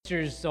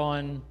Easters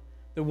on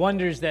the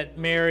wonders that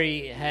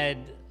Mary had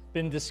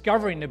been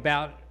discovering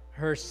about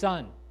her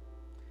son.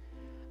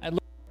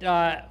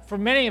 For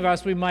many of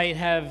us, we might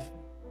have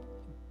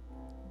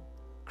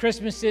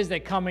Christmases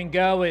that come and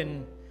go,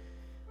 and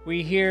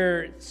we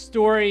hear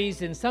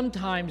stories, and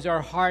sometimes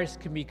our hearts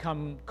can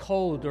become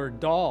cold or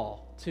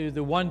dull to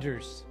the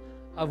wonders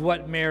of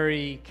what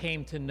Mary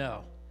came to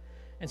know.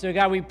 And so,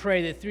 God, we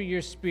pray that through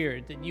your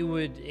Spirit that you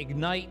would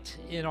ignite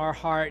in our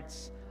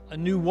hearts a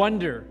new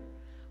wonder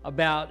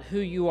about who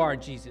you are,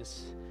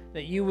 Jesus,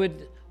 that you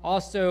would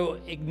also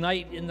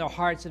ignite in the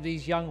hearts of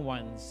these young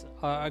ones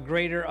a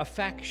greater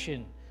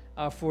affection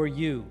for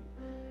you.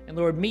 And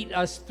Lord, meet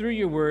us through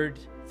your word,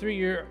 through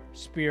your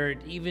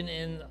Spirit, even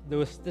in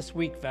this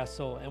weak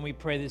vessel. And we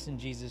pray this in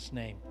Jesus'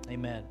 name.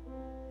 Amen.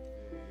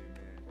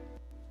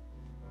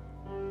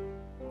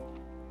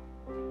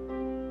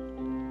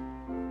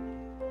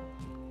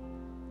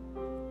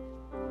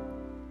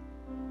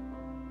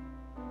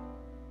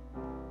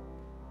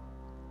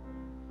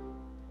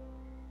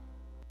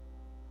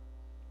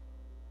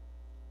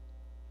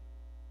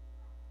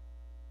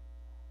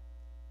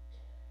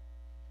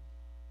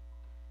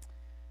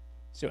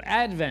 So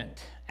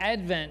Advent,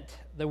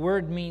 the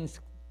word means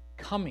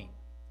coming.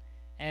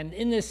 And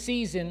in this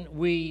season,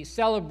 we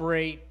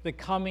celebrate the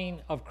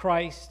coming of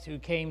Christ who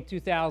came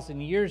 2,000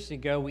 years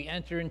ago. We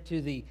enter into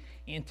the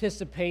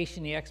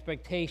anticipation, the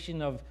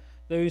expectation of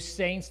those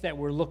saints that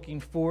were looking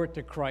forward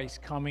to Christ's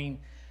coming.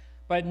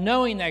 But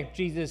knowing that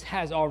Jesus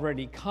has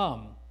already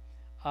come,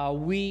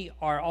 we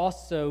are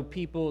also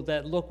people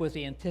that look with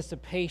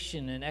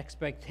anticipation and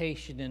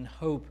expectation and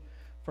hope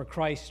for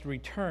Christ's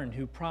return,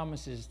 who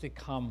promises to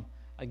come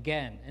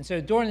again. And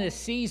so during this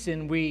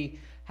season, we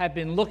have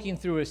been looking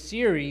through a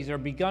series, or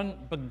begun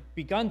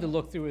to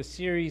look through a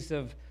series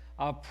of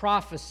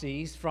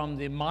prophecies from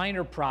the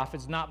minor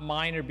prophets, not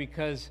minor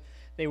because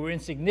they were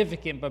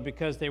insignificant, but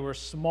because they were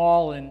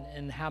small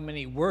in how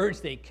many words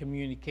they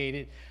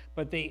communicated,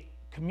 but they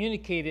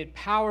communicated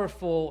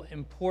powerful,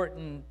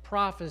 important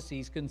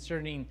prophecies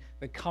concerning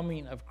the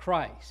coming of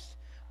Christ.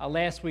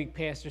 Last week,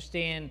 Pastor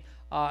Stan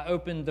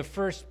opened the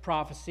first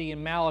prophecy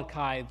in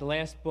Malachi, the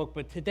last book,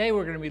 but today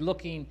we're going to be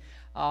looking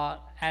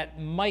at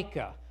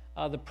Micah,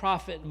 the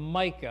prophet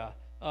Micah,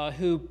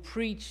 who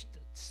preached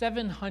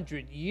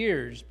 700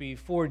 years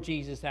before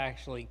Jesus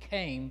actually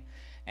came.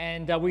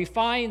 And we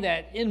find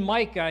that in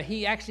Micah,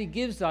 he actually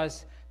gives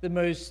us the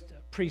most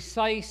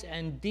precise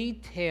and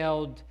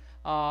detailed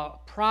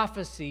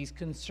prophecies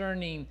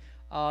concerning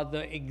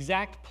the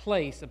exact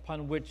place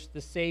upon which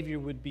the Savior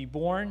would be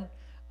born,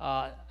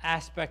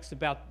 aspects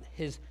about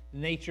the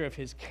nature of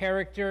his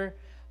character.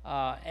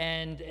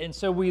 And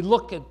so we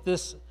look at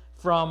this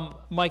from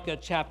Micah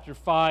chapter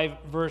 5,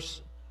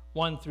 verse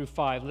 1 through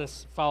 5.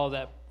 Let's follow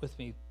that with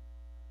me.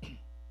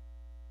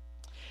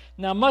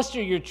 Now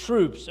muster your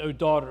troops, O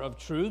daughter of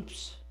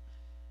troops.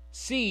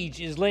 Siege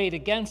is laid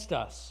against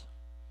us.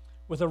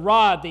 With a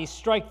rod they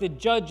strike the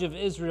judge of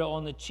Israel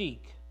on the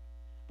cheek.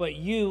 But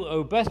you,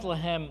 O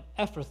Bethlehem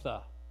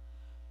Ephrathah,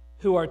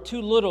 who are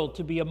too little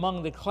to be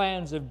among the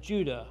clans of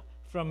Judah,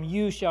 from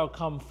you shall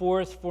come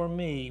forth for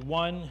me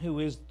one who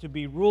is to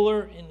be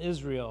ruler in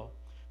Israel,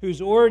 whose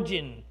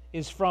origin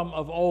is from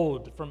of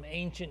old, from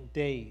ancient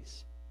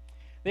days.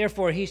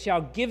 Therefore he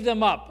shall give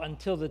them up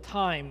until the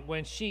time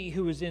when she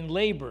who is in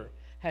labor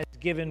has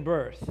given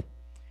birth.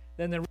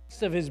 Then the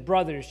rest of his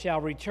brothers shall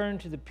return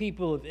to the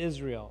people of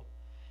Israel,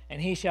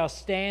 and he shall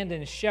stand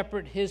and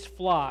shepherd his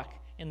flock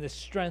in the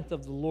strength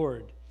of the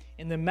Lord,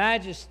 in the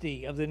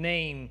majesty of the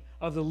name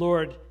of the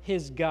Lord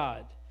his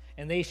God.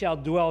 And they shall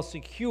dwell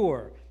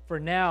secure, for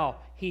now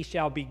he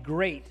shall be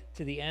great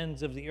to the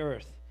ends of the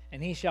earth,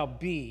 and he shall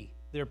be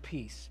their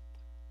peace.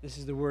 This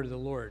is the word of the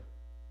Lord.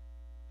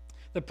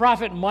 The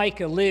prophet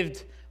Micah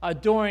lived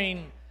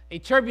during a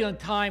turbulent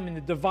time in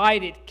the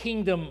divided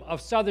kingdom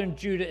of southern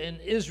Judah and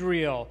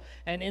Israel,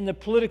 and in the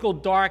political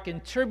dark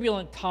and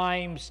turbulent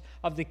times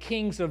of the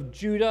kings of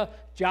Judah,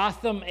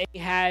 Jotham,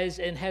 Ahaz,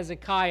 and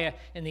Hezekiah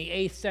in the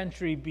 8th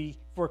century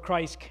before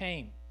Christ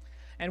came.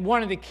 And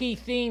one of the key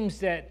themes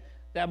that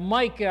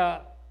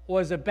Micah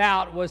was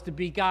about was to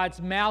be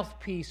God's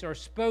mouthpiece or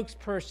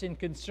spokesperson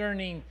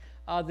concerning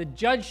the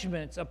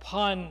judgments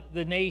upon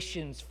the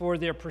nations for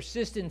their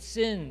persistent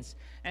sins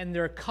and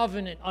their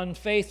covenant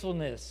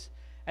unfaithfulness.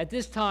 At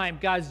this time,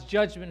 God's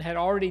judgment had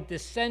already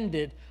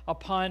descended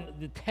upon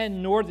the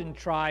 10 northern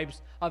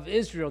tribes of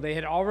Israel. They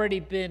had already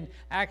been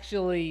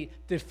actually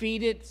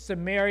defeated.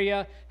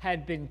 Samaria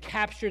had been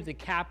captured, the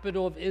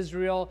capital of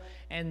Israel,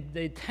 and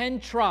the 10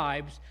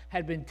 tribes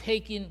had been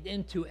taken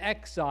into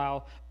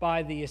exile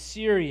by the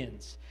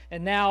Assyrians.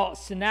 And now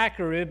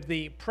Sennacherib,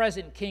 the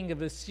present king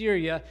of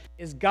Assyria,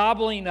 is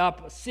gobbling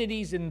up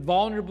cities and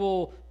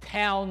vulnerable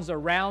towns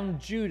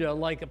around Judah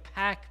like a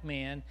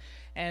Pac-Man,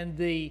 and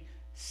the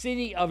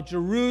city of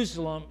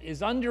Jerusalem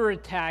is under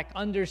attack,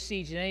 under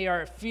siege, and they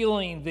are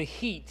feeling the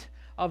heat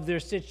of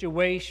their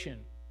situation.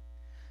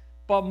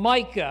 But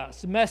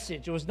Micah's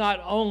message was not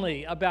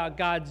only about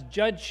God's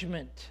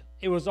judgment,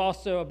 it was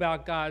also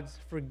about God's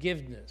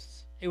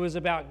forgiveness. It was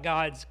about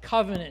God's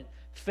covenant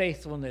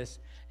faithfulness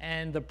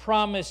and the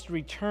promised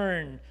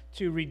return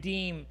to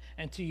redeem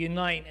and to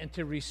unite and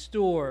to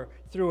restore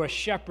through a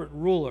shepherd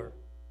ruler.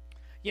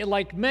 Yet,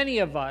 like many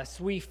of us,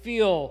 we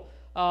feel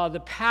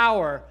the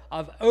power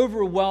of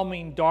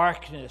overwhelming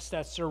darkness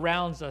that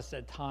surrounds us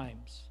at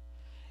times.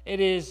 It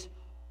is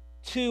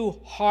too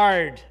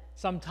hard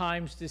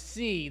sometimes to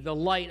see the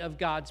light of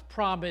God's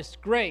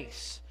promised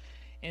grace.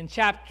 In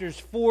chapters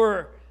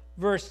 4,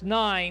 verse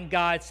 9,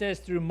 God says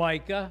through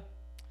Micah,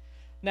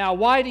 "Now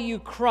why do you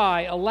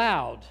cry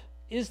aloud?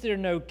 Is there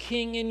no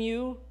king in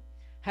you?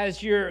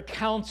 Has your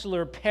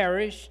counselor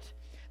perished?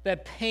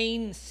 That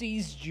pain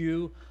seized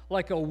you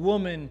like a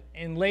woman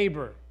in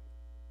labor."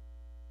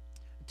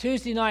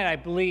 Tuesday night, I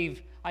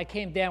believe, I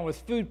came down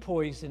with food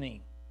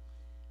poisoning.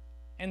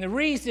 And the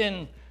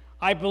reason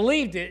I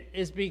believed it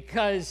is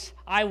because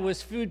I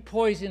was food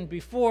poisoned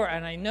before,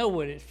 and I know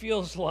what it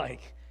feels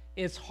like.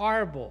 It's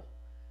horrible.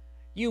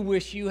 You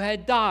wish you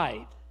had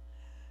died.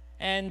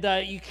 And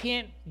you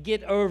can't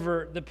get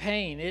over the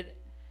pain.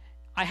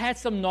 I had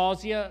some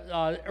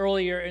nausea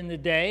earlier in the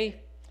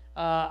day.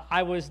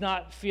 I was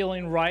not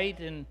feeling right,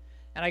 and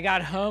I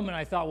got home, and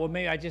I thought, well,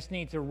 maybe I just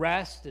need to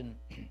rest.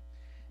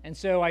 And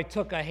so I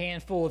took a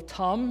handful of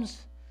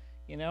Tums,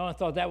 I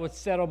thought that would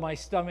settle my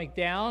stomach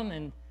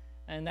down,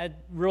 and that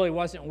really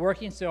wasn't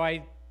working. So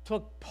I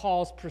took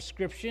Paul's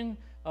prescription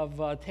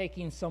of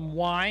taking some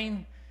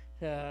wine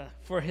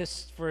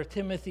for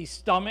Timothy's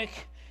stomach,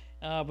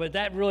 but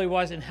that really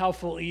wasn't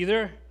helpful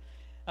either.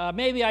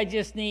 Maybe I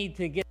just need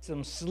to get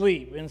some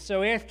sleep. And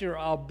so after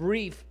a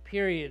brief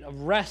period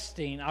of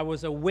resting, I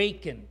was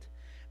awakened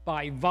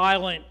by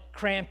violent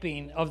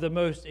cramping of the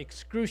most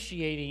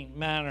excruciating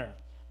manner.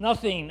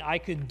 Nothing I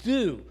could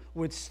do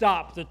would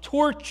stop the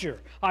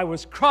torture. I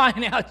was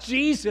crying out,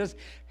 "Jesus,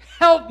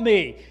 help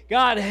me!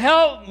 God,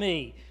 help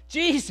me!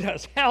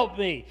 Jesus, help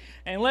me!"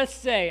 And let's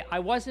say I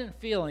wasn't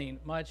feeling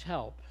much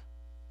help.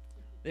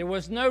 There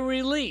was no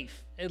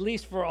relief, at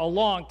least for a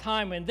long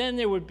time, and then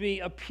there would be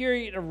a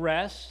period of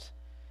rest,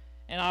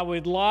 and I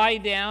would lie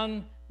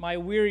down, my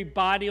weary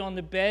body on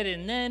the bed,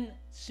 and then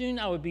soon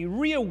I would be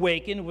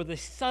reawakened with a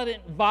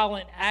sudden,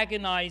 violent,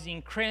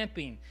 agonizing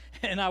cramping,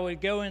 and I would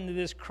go into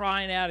this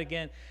crying out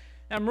again.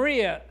 Now,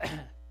 Maria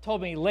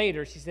told me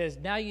later, she says,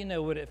 "Now you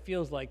know what it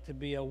feels like to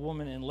be a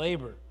woman in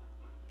labor."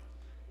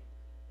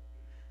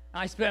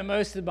 I spent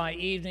most of my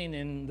evening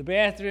in the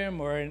bathroom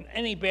or in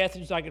any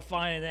bathrooms I could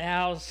find in the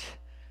house.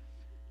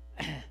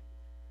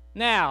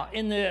 Now,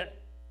 in the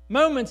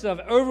moments of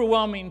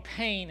overwhelming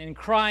pain and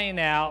crying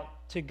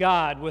out to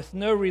God with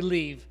no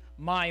relief,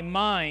 my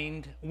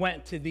mind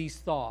went to these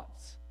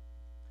thoughts.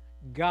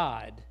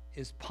 God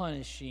is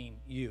punishing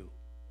you.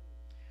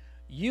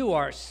 You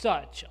are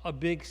such a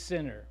big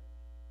sinner.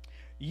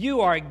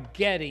 You are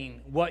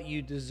getting what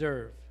you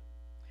deserve.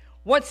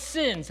 What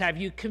sins have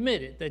you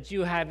committed that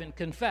you haven't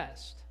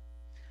confessed?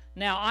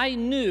 Now, I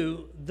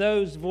knew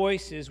those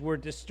voices were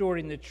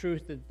distorting the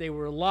truth, that they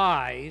were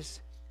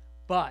lies,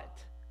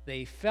 but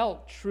they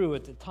felt true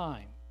at the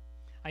time.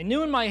 I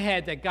knew in my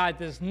head that God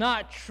does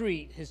not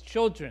treat his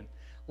children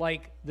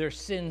like their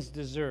sins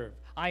deserve.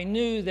 I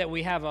knew that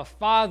we have a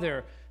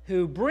Father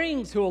who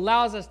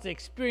allows us to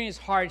experience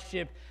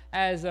hardship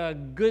as a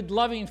good,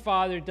 loving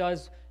Father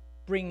does,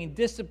 bringing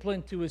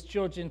discipline to his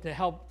children to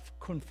help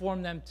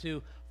conform them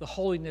to the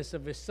holiness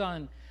of his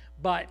Son.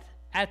 But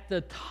at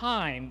the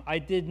time, I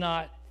did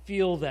not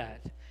feel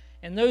that.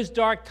 In those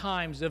dark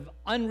times of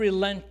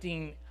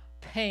unrelenting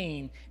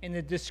pain, in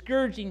the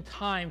discouraging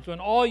times when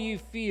all you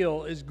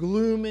feel is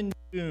gloom and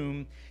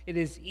doom, it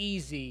is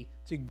easy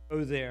to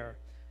go there.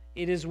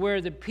 It is where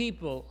the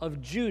people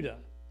of Judah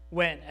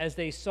went as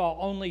they saw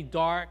only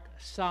dark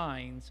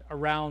signs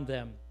around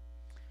them.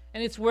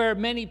 And it's where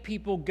many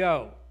people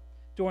go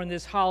during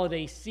this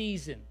holiday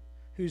season,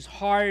 whose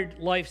hard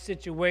life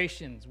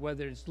situations,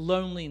 whether it's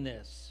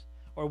loneliness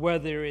or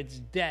whether it's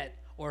debt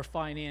or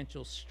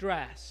financial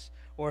stress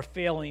or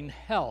failing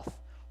health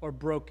or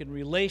broken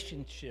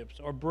relationships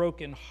or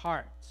broken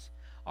hearts,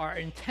 are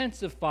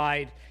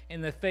intensified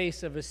in the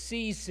face of a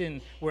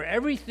season where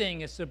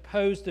everything is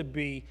supposed to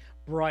be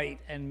bright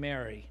and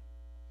merry.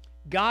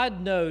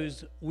 God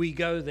knows we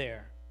go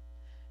there.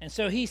 And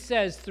so he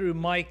says through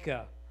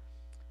Micah,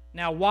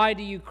 "Now why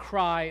do you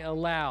cry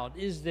aloud?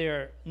 Is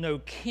there no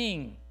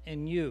king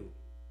in you?"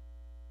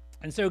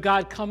 And so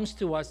God comes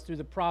to us through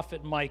the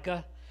prophet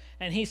Micah,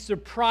 and he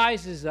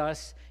surprises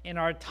us in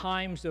our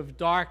times of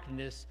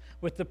darkness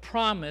with the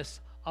promise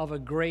of a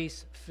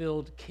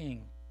grace-filled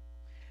king.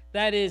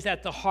 That is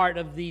at the heart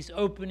of these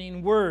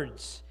opening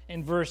words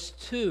in verse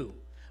 2.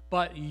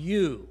 "But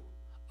you,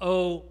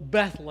 O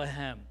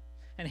Bethlehem."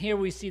 And here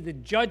we see the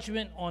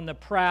judgment on the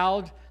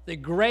proud, the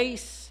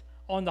grace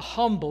on the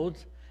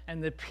humbled,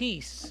 and the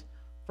peace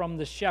from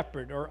the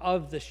shepherd or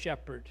of the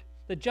shepherd.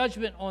 The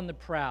judgment on the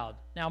proud.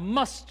 "Now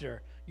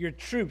muster your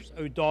troops,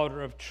 O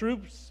daughter of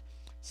troops.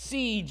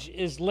 Siege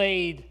is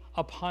laid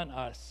upon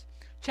us."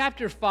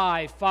 Chapter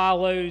 5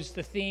 follows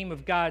the theme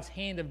of God's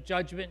hand of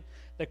judgment,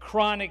 the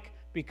chronic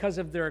because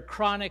of their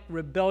chronic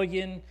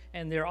rebellion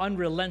and their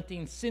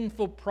unrelenting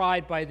sinful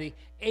pride by the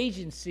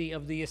agency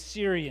of the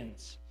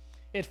Assyrians.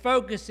 It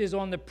focuses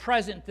on the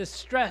present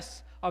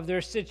distress of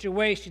their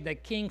situation,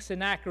 that King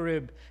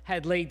Sennacherib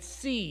had laid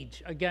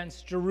siege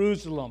against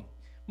Jerusalem.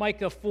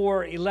 Micah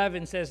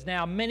 4:11 says,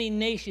 "Now many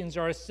nations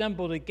are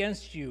assembled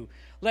against you.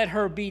 Let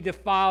her be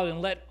defiled,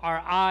 and let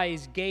our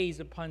eyes gaze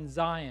upon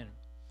Zion."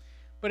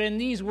 But in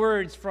these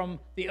words from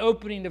the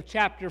opening of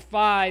chapter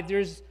 5,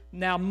 there's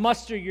now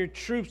muster your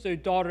troops, O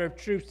daughter of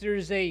troops.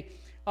 There's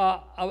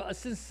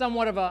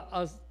somewhat of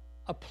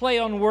a play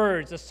on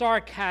words, a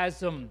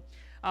sarcasm.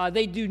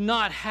 They do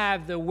not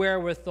have the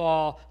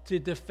wherewithal to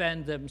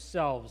defend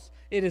themselves.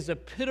 It is a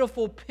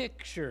pitiful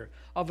picture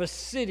of a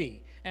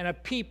city and a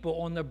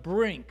people on the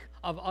brink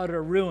of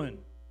utter ruin.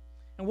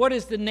 And what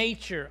is the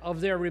nature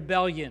of their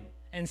rebellion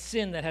and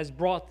sin that has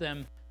brought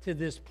them to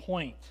this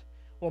point?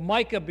 Well,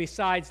 Micah,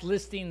 besides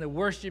listing the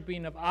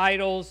worshiping of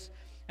idols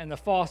and the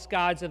false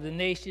gods of the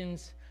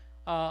nations,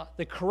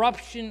 the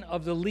corruption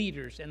of the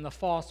leaders and the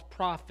false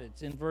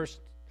prophets. In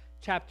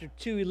chapter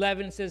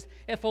 2:11 says,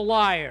 "If a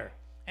liar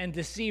and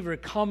deceiver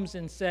comes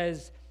and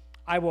says,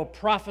 'I will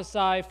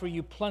prophesy for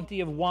you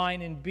plenty of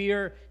wine and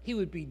beer,' he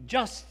would be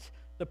just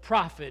the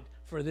prophet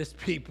for this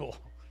people."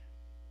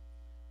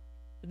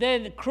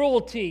 Then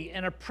cruelty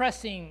and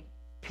oppressing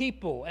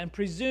people and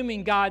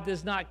presuming God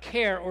does not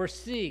care or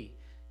see.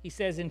 He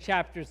says in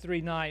chapter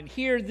 3:9,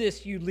 "Hear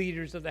this, you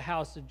leaders of the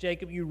house of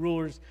Jacob, you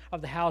rulers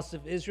of the house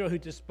of Israel, who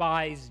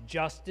despise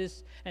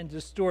justice and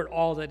distort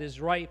all that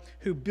is right,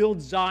 who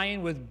build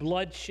Zion with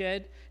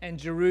bloodshed and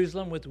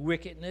Jerusalem with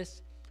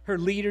wickedness. Her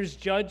leaders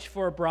judge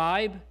for a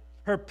bribe,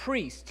 her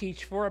priests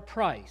teach for a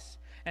price,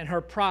 and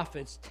her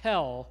prophets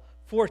tell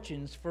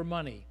fortunes for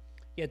money.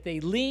 Yet they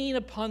lean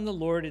upon the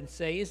Lord and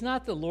say, 'Is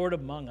not the Lord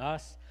among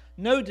us?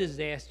 No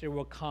disaster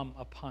will come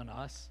upon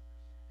us.'"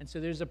 And so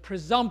there's a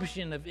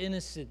presumption of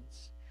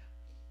innocence.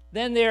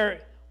 Then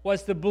there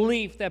was the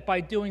belief that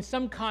by doing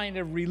some kind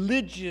of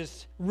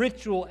religious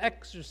ritual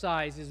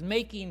exercises,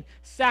 making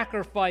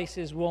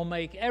sacrifices, will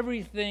make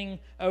everything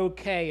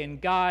okay,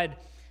 and God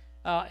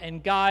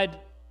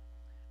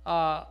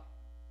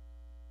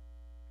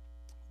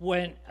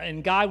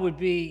would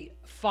be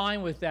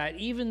fine with that,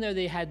 even though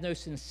they had no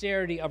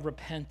sincerity of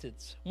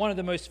repentance. One of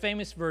the most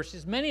famous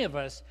verses many of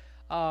us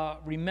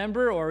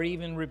remember or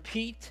even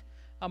repeat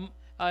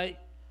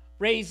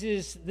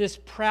raises this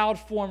proud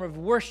form of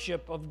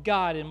worship of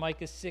God in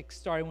Micah 6,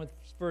 starting with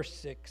verse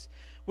 6.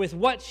 "With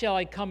what shall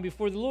I come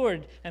before the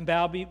Lord and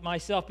bow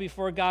myself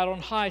before God on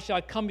high? Shall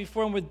I come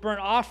before him with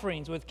burnt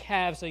offerings, with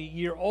calves a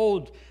year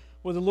old?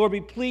 Will the Lord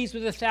be pleased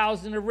with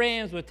 1,000 of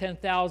rams, with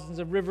 10,000s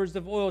of rivers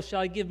of oil?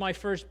 Shall I give my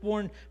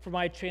firstborn for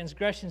my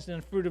transgressions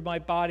and the fruit of my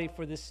body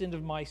for the sin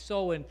of my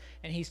soul?" And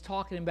he's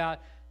talking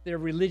about their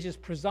religious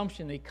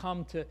presumption.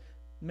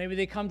 Maybe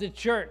they come to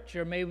church,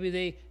 or maybe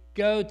they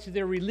go to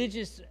their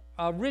religious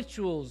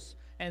rituals,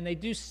 and they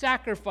do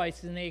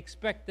sacrifices, and they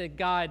expect that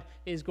God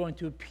is going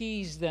to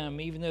appease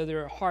them, even though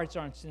their hearts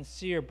aren't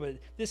sincere. But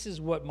this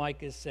is what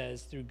Micah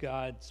says through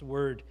God's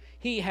word.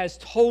 "He has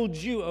told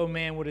you, O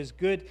man, what is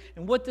good,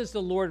 and what does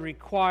the Lord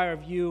require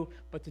of you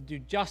but to do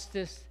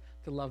justice,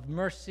 to love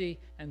mercy,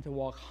 and to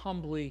walk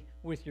humbly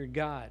with your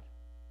God."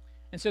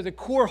 And so the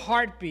core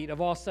heartbeat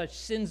of all such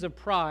sins of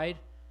pride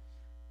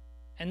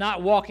and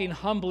not walking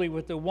humbly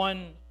with the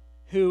one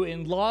who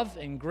in love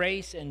and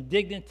grace and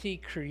dignity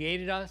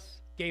created us,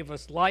 gave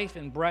us life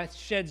and breath,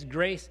 sheds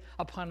grace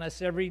upon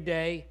us every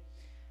day.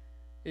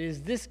 It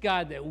is this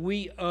God that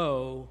we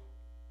owe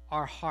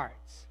our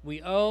hearts.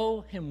 We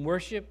owe him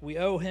worship. We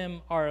owe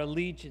him our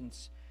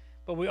allegiance.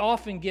 But we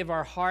often give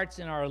our hearts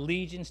and our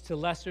allegiance to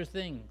lesser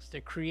things, to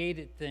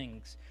created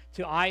things,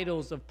 to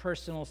idols of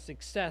personal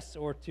success,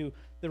 or to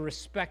the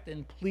respect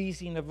and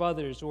pleasing of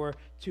others, or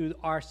to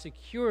our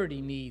security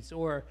needs,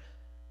 or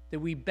that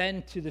we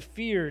bend to the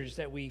fears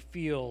that we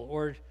feel,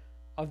 or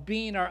of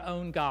being our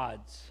own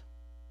gods.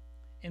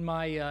 In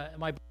my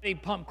body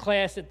pump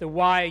class at the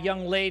Y, a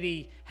young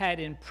lady had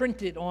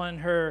imprinted on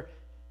her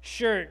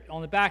shirt,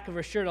 on the back of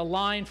her shirt, a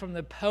line from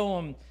the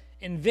poem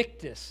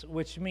Invictus,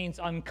 which means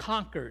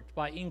unconquered,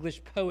 by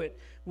English poet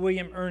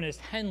William Ernest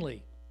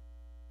Henley.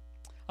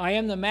 "I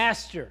am the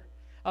master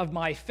of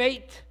my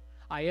fate.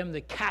 I am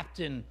the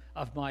captain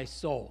of my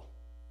soul."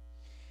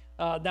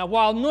 Now,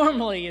 while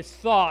normally it's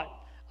thought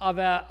of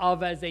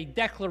as a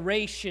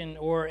declaration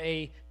or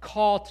a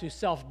call to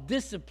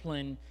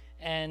self-discipline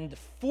and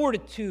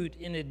fortitude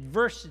in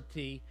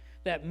adversity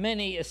that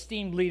many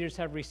esteemed leaders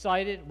have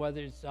recited,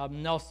 whether it's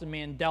Nelson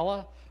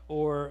Mandela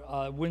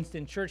or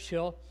Winston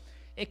Churchill,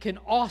 it can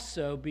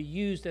also be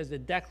used as a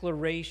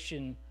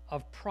declaration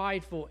of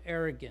prideful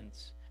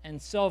arrogance and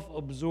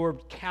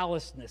self-absorbed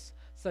callousness,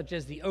 such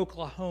as the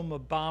Oklahoma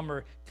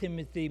bomber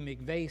Timothy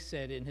McVeigh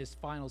said in his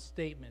final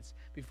statements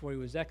before he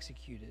was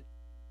executed.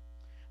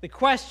 The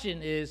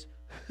question is,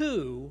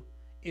 who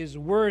is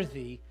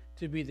worthy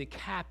to be the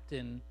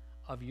captain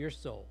of your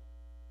soul?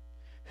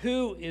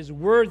 Who is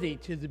worthy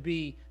to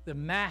be the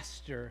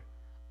master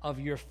of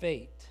your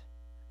fate?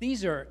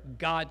 These are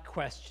God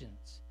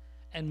questions,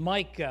 And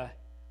Micah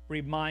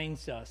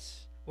reminds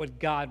us what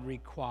God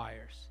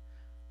requires,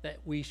 that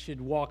we should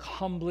walk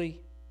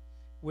humbly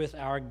with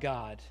our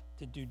God,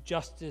 to do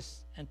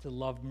justice and to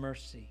love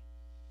mercy.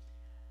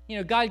 You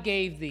know, God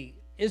gave the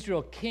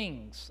Israel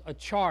kings a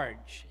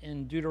charge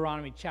in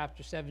Deuteronomy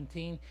chapter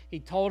 17. He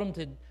told them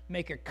to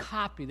make a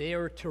copy. They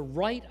were to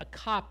write a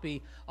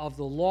copy of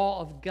the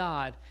law of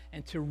God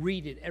and to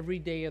read it every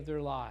day of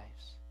their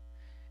lives.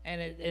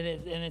 And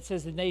it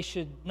says that they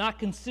should not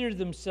consider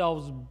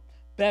themselves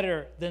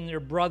better than their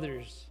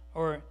brothers.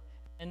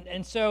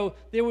 And so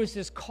there was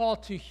this call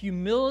to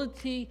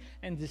humility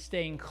and to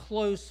staying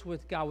close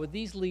with God. Well,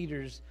 these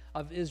leaders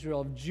of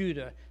Israel, of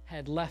Judah,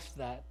 had left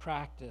that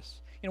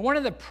practice. And one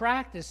of the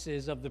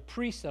practices of the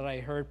priests that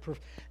I heard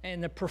in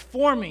the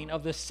performing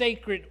of the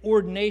sacred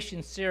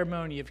ordination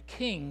ceremony of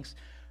kings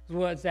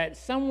was that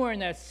somewhere in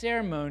that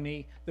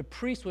ceremony, the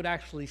priest would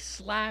actually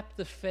slap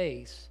the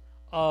face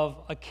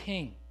of a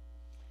king.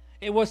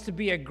 It was to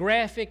be a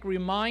graphic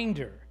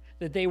reminder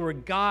that they were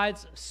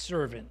God's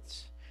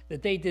servants,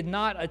 that they did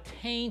not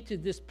attain to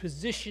this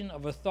position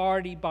of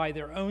authority by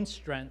their own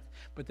strength,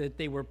 but that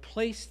they were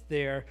placed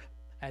there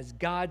as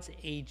God's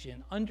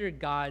agent, under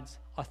God's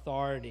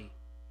authority.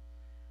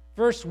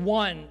 Verse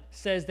 1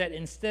 says that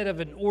instead of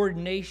an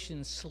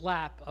ordination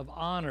slap of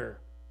honor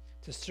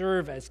to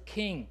serve as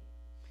king,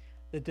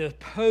 the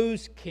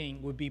deposed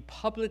king would be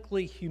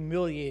publicly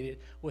humiliated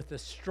with the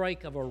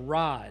strike of a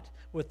rod.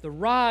 With the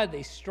rod,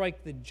 they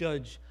strike the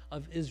judge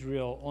of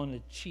Israel on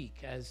the cheek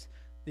as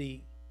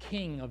the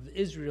king of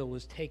Israel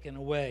was taken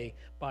away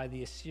by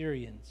the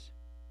Assyrians.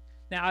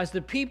 Now, as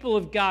the people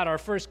of God, our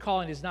first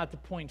calling is not to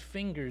point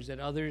fingers at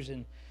others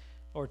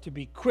or to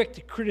be quick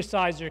to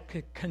criticize or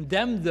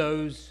condemn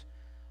those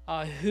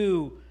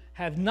who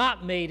have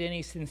not made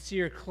any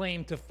sincere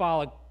claim to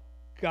follow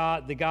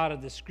God, the God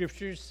of the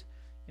Scriptures.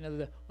 You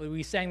know,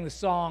 we sang the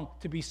song,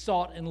 to be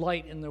salt and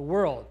light in the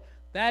world.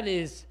 That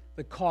is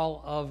the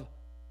call of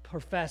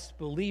professed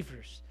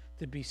believers,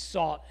 to be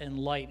salt and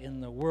light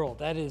in the world.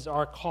 That is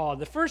our call.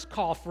 The first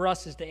call for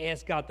us is to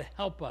ask God to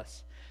help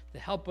us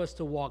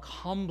to walk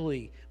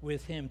humbly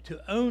with Him, to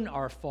own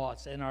our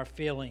faults and our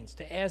failings,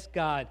 to ask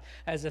God,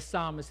 as the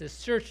psalmist says,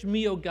 search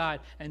me, O God,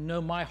 and know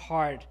my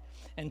heart,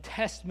 and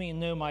test me and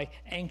know my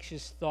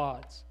anxious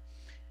thoughts,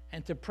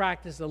 and to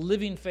practice the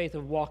living faith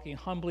of walking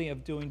humbly,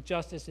 of doing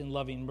justice and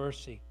loving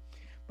mercy.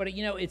 But,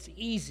 you know, it's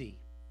easy.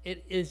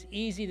 It is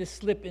easy to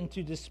slip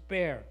into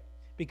despair,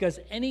 because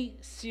any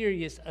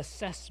serious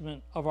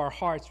assessment of our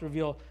hearts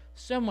reveal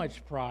so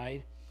much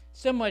pride,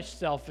 so much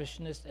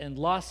selfishness and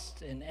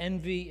lust and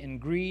envy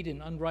and greed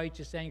and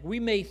unrighteous anger. We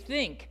may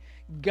think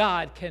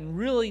God can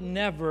really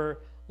never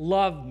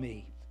love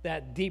me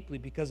that deeply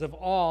because of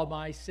all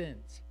my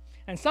sins.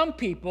 And some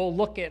people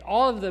look at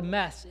all of the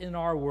mess in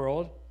our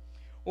world,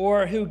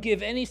 or who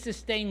give any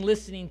sustained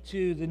listening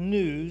to the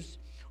news,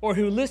 or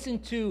who listen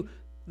to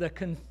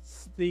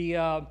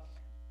the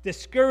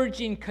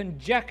discouraging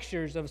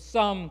conjectures of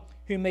some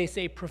who may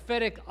say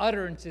prophetic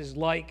utterances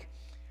like,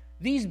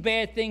 these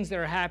bad things that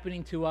are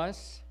happening to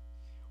us,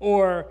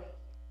 or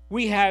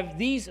we have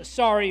these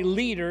sorry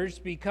leaders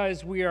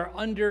because we are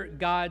under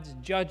God's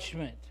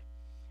judgment.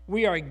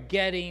 We are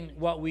getting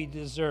what we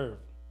deserve.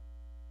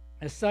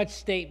 As such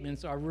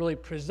statements are really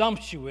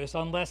presumptuous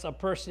unless a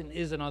person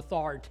is an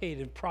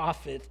authoritative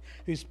prophet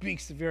who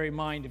speaks the very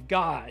mind of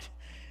God.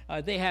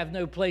 They have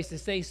no place to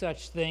say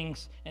such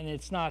things, and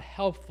it's not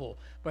helpful.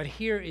 But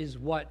here is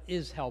what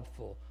is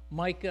helpful.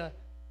 Micah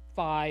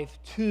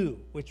 5:2,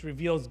 which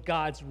reveals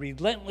God's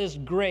relentless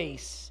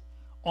grace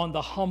on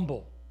the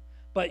humble.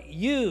 But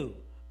you,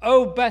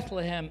 O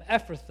Bethlehem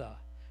Ephrathah,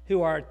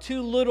 who are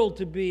too little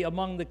to be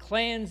among the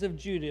clans of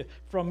Judah,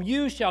 from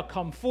you shall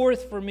come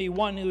forth for me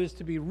one who is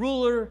to be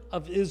ruler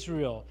of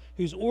Israel,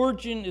 whose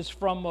origin is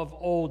from of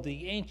old,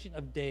 the Ancient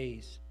of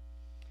Days.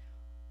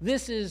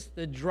 This is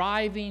the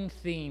driving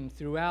theme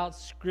throughout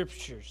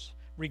Scriptures,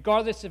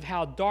 regardless of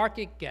how dark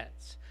it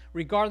gets,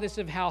 regardless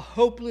of how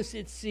hopeless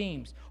it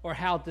seems or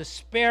how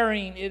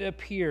despairing it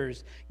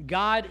appears.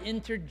 God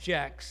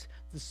interjects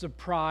the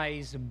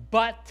surprise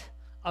but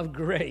of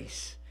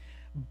grace.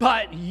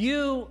 But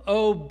you,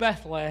 O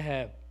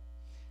Bethlehem.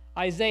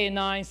 Isaiah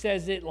 9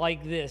 says it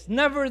like this: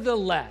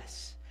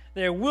 nevertheless,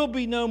 there will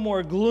be no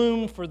more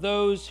gloom for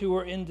those who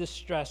are in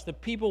distress. The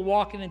people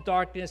walking in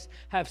darkness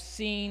have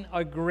seen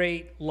a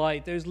great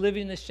light. Those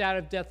living in the shadow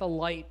of death, a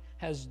light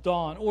has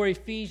dawned. Or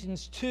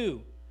Ephesians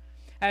 2.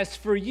 As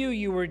for you,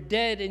 you were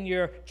dead in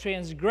your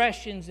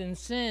transgressions and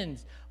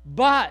sins,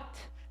 but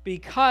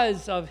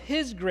because of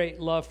His great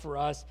love for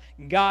us,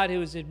 God,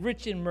 who is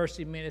rich in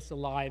mercy, made us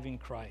alive in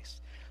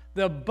Christ.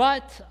 The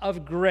but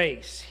of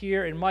grace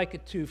here in Micah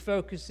 2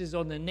 focuses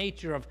on the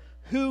nature of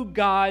who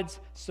God's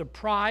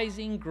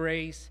surprising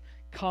grace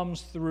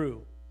comes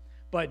through.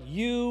 But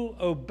you,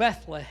 O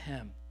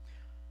Bethlehem,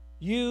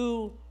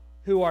 you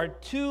who are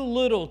too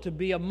little to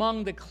be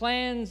among the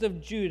clans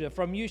of Judah,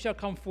 from you shall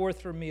come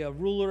forth for me a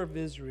ruler of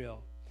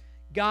Israel.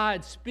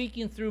 God,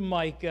 speaking through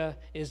Micah,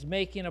 is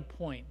making a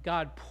point.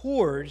 God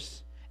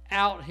pours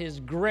out His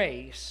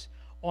grace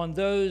on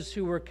those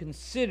who were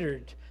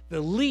considered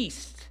the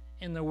least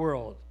in the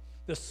world,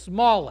 the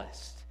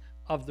smallest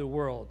of the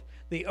world,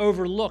 the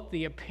overlooked,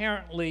 the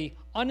apparently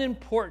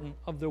unimportant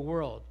of the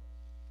world.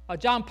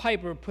 John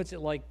Piper puts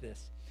it like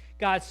this: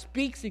 God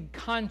speaks and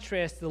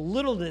contrasts the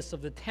littleness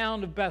of the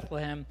town of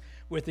Bethlehem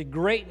with the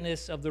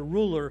greatness of the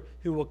ruler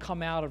who will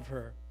come out of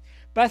her.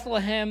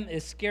 Bethlehem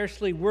is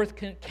scarcely worth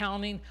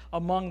counting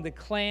among the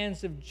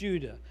clans of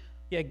Judah,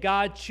 yet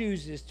God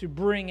chooses to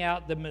bring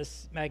out the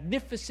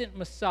magnificent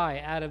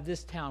Messiah out of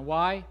this town.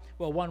 Why?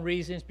 Well, one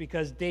reason is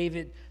because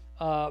David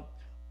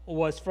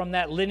was from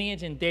that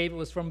lineage, and David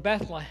was from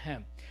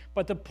Bethlehem.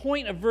 But the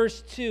point of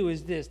verse 2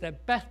 is this,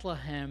 that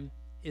Bethlehem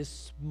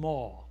is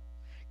small.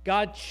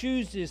 God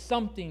chooses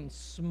something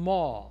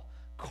small,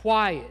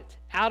 quiet,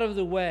 out of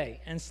the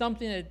way, and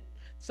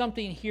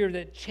something here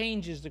that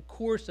changes the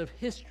course of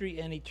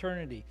history and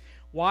eternity.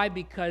 Why?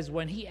 Because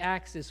when he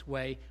acts this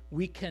way,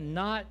 we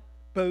cannot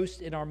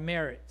boast in our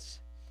merits,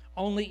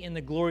 only in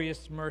the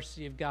glorious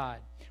mercy of God.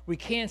 We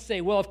can't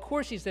say, well, of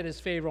course he set his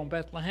favor on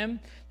Bethlehem.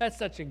 That's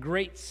such a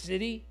great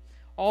city.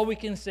 All we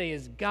can say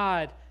is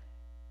God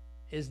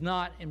is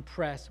not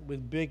impressed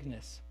with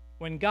bigness.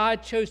 When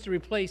God chose to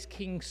replace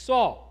King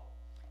Saul,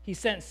 he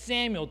sent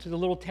Samuel to the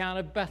little town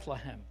of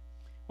Bethlehem.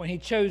 When he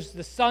chose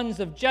the sons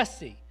of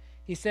Jesse,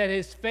 he set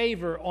his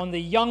favor on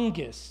the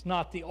youngest,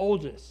 not the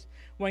oldest.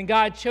 When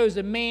God chose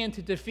a man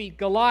to defeat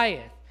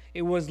Goliath,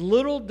 it was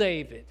little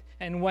David.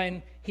 And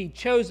when he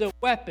chose a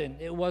weapon,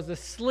 it was a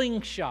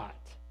slingshot.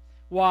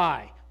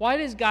 Why? Why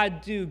does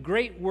God do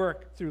great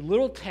work through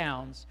little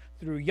towns,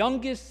 through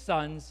youngest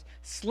sons,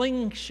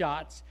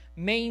 slingshots,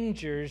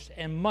 mangers,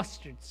 and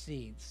mustard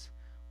seeds?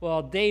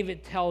 Well,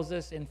 David tells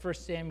us in 1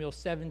 Samuel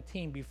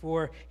 17,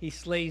 before he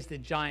slays the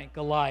giant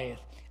Goliath,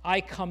 I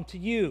come to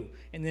you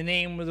in the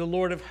name of the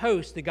Lord of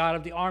hosts, the God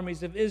of the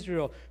armies of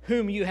Israel,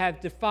 whom you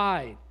have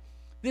defied.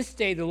 This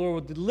day the Lord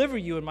will deliver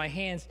you in my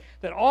hands,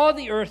 that all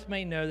the earth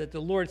may know that the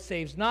Lord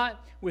saves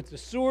not with the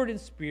sword and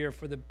spear,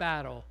 for the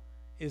battle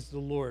is the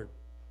Lord.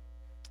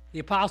 The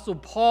Apostle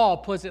Paul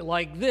puts it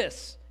like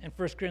this in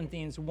 1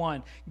 Corinthians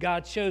 1.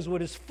 God chose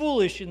what is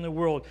foolish in the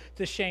world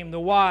to shame the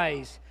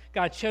wise.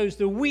 God chose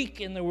the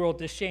weak in the world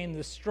to shame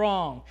the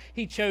strong.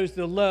 He chose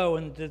the low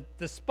and the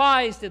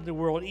despised in the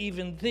world,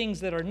 even things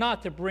that are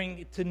not, to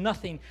bring to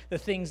nothing the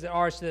things that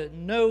are, so that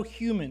no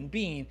human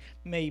being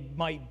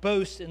might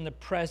boast in the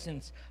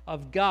presence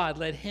of God.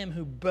 Let him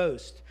who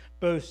boasts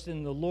boast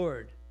in the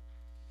Lord.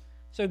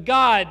 So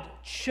God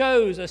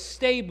chose a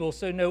stable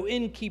so no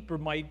innkeeper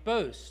might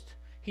boast.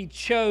 He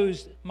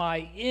chose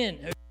my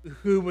inn.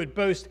 Who would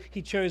boast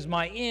he chose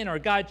my inn? Or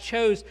God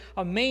chose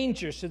a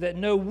manger so that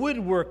no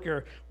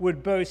woodworker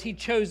would boast. He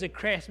chose the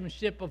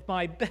craftsmanship of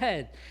my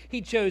bed.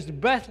 He chose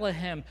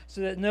Bethlehem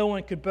so that no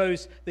one could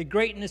boast. The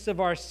greatness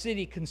of our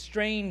city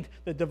constrained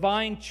the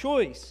divine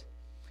choice.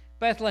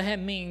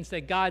 Bethlehem means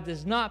that God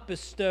does not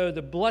bestow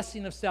the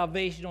blessing of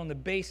salvation on the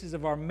basis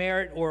of our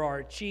merit or our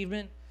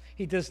achievement.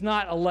 He does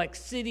not elect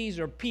cities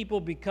or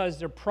people because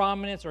their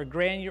prominence or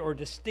grandeur or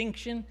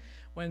distinction.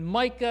 When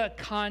Micah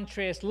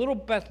contrasts little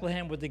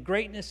Bethlehem with the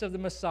greatness of the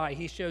Messiah,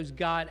 he shows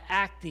God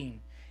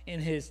acting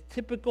in his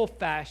typical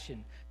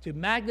fashion to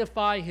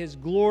magnify his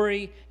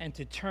glory and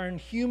to turn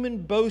human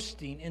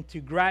boasting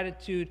into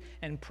gratitude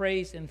and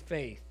praise and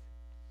faith.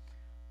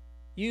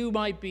 You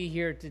might be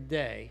here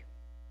today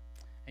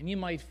and you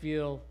might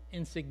feel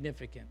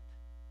insignificant.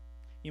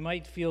 You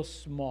might feel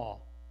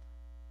small,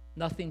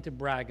 nothing to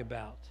brag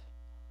about.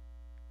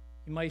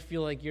 You might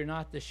feel like you're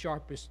not the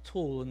sharpest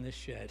tool in this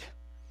shed.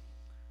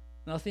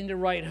 Nothing to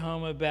write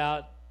home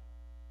about.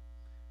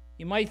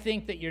 You might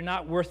think that you're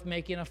not worth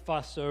making a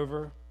fuss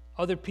over.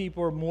 Other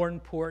people are more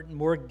important,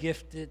 more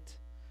gifted,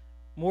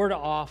 more to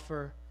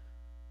offer.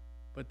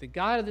 But the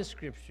God of the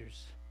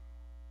Scriptures,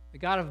 the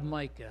God of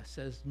Micah,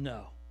 says,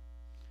 no,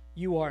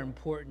 you are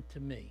important to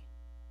me.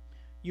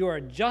 You are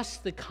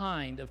just the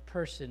kind of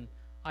person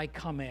I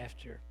come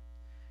after.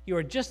 You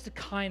are just the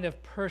kind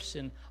of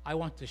person I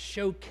want to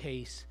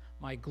showcase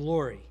my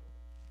glory.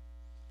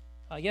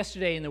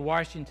 Yesterday in the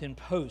Washington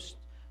Post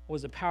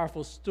was a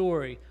powerful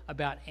story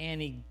about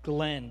Annie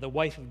Glenn, the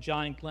wife of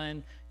John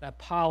Glenn, that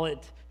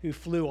pilot who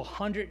flew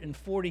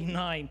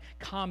 149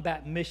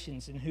 combat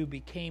missions and who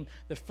became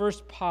the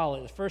first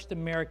pilot, the first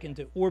American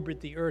to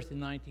orbit the Earth in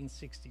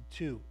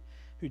 1962,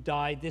 who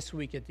died this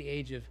week at the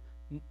age of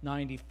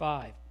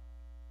 95.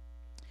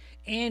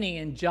 Annie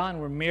and John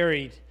were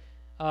married,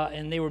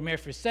 and they were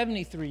married for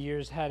 73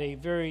 years, had a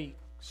very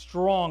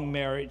strong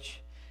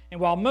marriage. And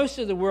while most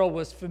of the world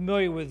was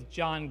familiar with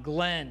John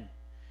Glenn,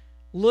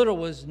 little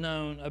was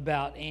known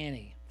about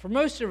Annie. For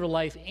most of her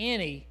life,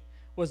 Annie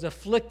was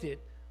afflicted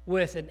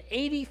with an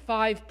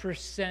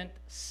 85%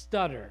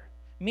 stutter,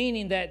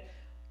 meaning that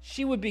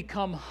she would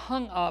become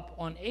hung up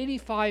on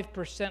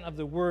 85% of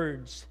the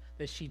words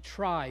that she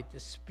tried to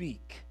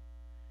speak,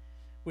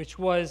 which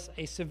was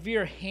a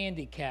severe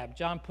handicap.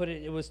 John put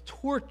it, it was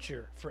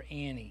torture for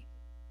Annie.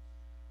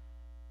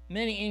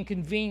 Many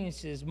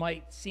inconveniences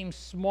might seem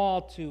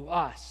small to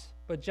us,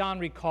 But John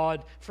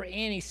recalled, for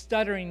Annie,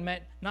 stuttering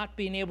meant not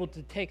being able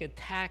to take a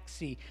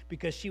taxi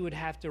because she would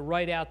have to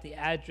write out the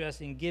address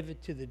and give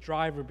it to the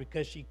driver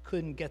because she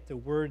couldn't get the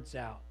words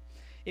out.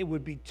 It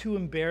would be too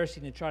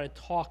embarrassing to try to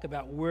talk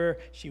about where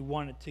she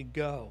wanted to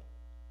go.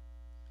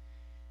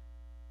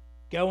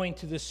 Going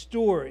to the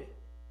store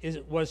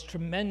was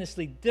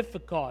tremendously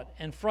difficult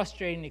and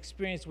frustrating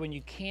experience when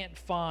you can't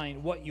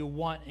find what you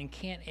want and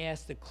can't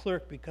ask the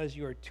clerk because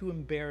you are too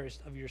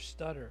embarrassed of your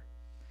stutter.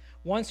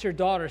 Once her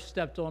daughter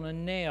stepped on a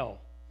nail.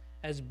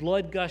 As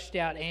blood gushed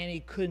out, Annie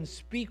couldn't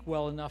speak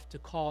well enough to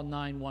call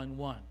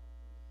 911.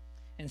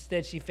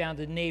 Instead, she found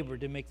a neighbor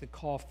to make the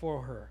call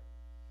for her.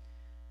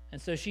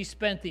 And so she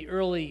spent the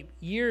early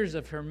years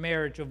of her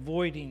marriage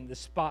avoiding the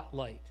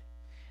spotlight.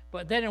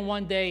 But then in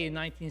one day in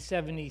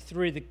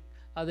 1973,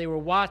 they were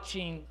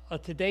watching a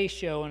Today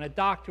Show, and a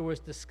doctor was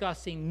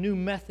discussing new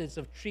methods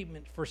of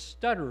treatment for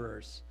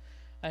stutterers,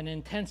 an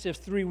intensive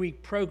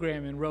 3-week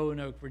program in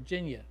Roanoke,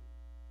 Virginia.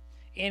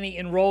 Annie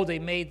enrolled. They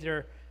made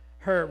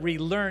her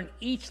relearn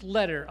each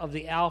letter of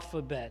the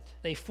alphabet.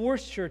 They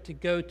forced her to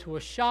go to a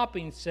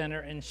shopping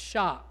center and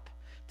shop,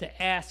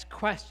 to ask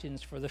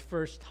questions for the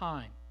first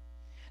time.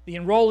 The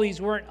enrollees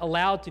weren't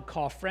allowed to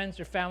call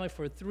friends or family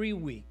for 3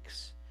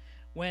 weeks.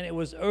 When it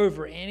was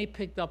over, Annie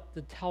picked up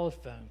the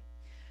telephone.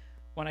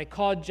 When I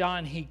called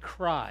John, he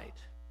cried.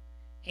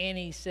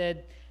 Annie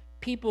said,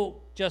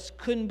 people just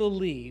couldn't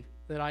believe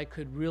that I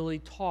could really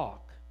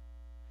talk.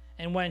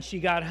 And when she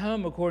got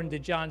home, according to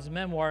John's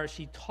memoir,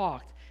 she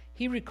talked.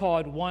 He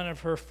recalled one of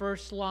her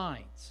first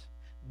lines.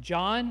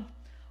 John,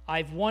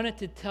 I've wanted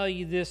to tell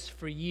you this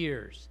for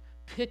years.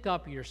 Pick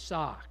up your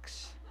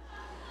socks.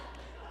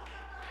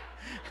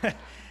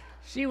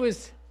 She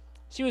was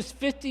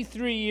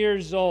 53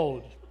 years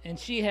old, and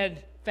she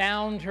had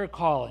found her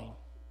calling.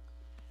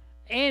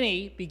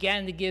 Annie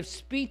began to give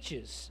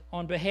speeches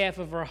on behalf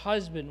of her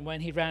husband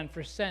when he ran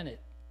for Senate.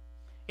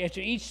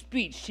 After each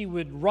speech, she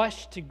would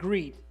rush to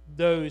greet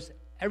those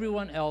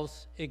everyone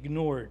else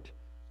ignored,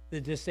 the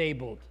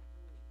disabled.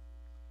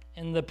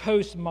 In the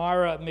post,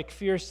 Myra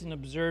McPherson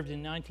observed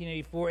in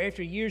 1984,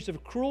 after years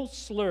of cruel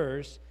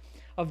slurs,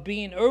 of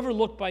being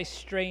overlooked by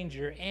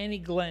stranger, Annie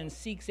Glenn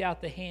seeks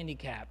out the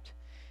handicapped.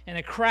 In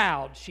a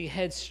crowd, she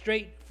heads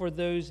straight for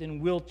those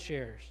in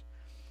wheelchairs.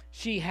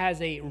 She has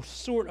a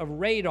sort of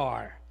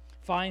radar,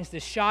 finds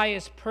the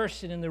shyest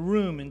person in the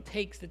room and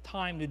takes the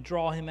time to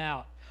draw him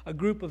out. A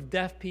group of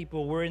deaf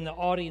people were in the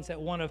audience at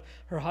one of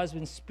her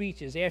husband's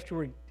speeches.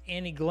 Afterward,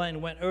 Annie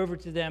Glenn went over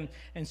to them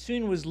and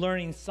soon was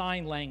learning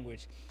sign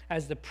language.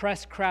 As the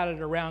press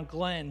crowded around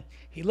Glenn,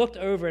 he looked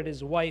over at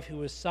his wife who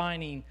was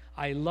signing,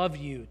 I love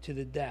you, to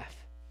the deaf.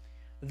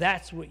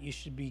 That's what you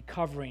should be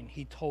covering,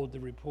 he told the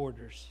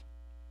reporters.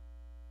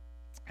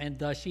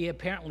 And she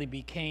apparently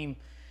became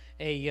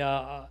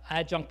an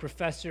adjunct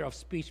professor of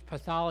speech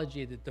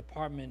pathology at the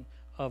Department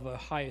of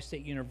Ohio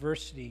State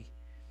University.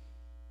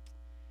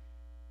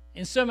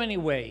 In so many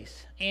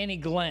ways, Annie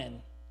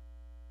Glenn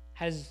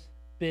has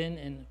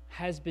been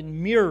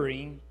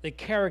mirroring the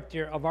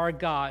character of our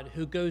God,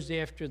 who goes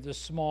after the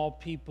small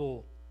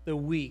people, the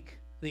weak,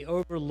 the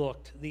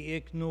overlooked, the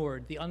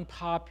ignored, the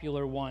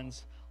unpopular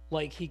ones,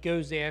 like he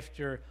goes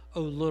after,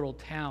 O little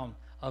town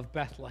of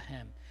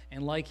Bethlehem,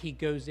 and like he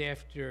goes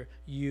after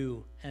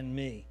you and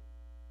me.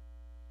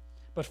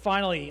 But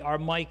finally, our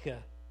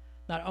Micah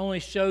not only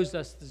shows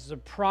us the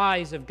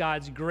surprise of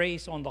God's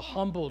grace on the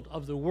humbled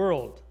of the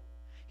world,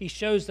 he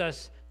shows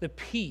us the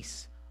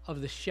peace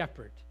of the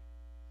shepherd.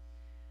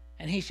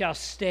 And he shall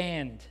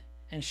stand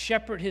and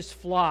shepherd his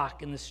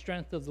flock in the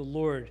strength of the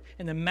Lord,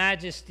 in the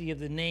majesty of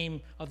the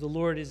name of the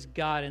Lord his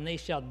God, and they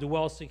shall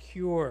dwell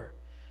secure.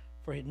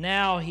 For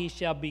now he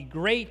shall be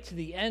great to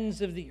the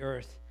ends of the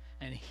earth,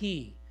 and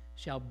he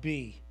shall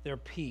be their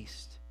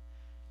peace.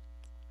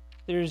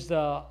 There's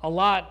a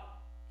lot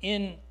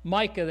in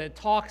Micah that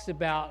talks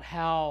about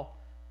how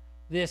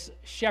this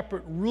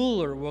shepherd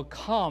ruler will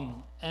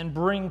come and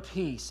bring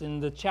peace.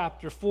 And the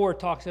chapter 4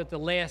 talks about the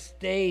last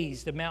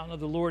days. The mountain of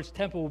the Lord's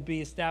temple will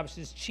be established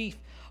as chief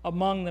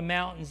among the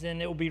mountains,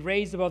 and it will be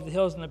raised above the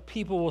hills, and the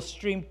people will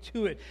stream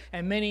to it.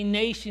 And many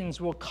nations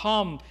will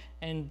come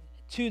and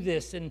to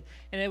this. And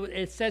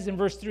it says in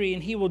verse 3,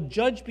 and he will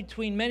judge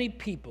between many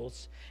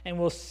peoples and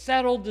will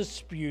settle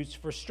disputes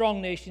for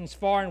strong nations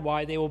far and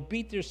wide. They will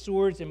beat their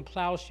swords and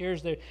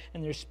plowshares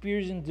and their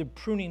spears into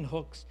pruning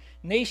hooks.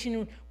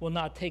 Nation will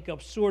not take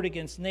up sword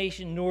against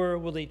nation, nor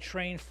will they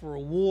train for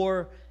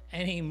war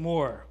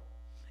anymore.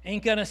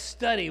 Ain't gonna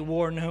study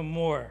war no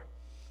more.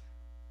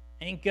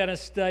 Ain't gonna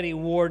study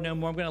war no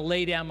more. I'm gonna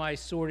lay down my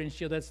sword and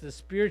shield. That's the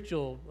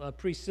spiritual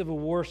pre-Civil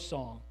War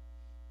song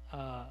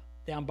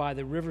down by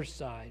the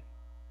riverside.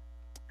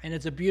 And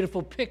it's a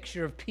beautiful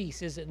picture of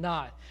peace, is it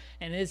not?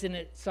 And isn't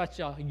it such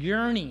a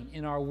yearning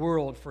in our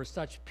world for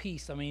such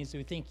peace? I mean, as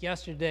we think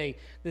yesterday,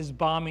 this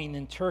bombing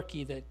in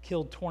Turkey that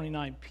killed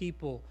 29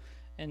 people,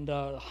 and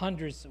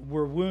hundreds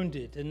were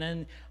wounded. And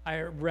then I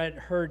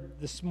heard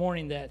this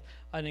morning that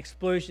an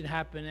explosion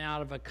happened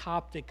out of a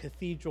Coptic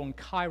cathedral in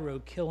Cairo,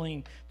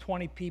 killing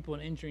 20 people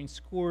and injuring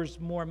scores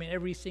more. I mean,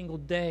 every single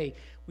day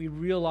we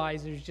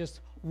realize there's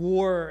just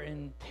war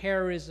and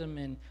terrorism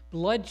and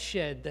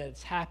bloodshed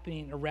that's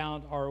happening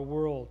around our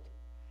world.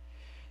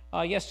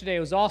 Yesterday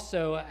was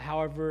also,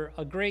 however,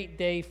 a great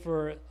day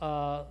for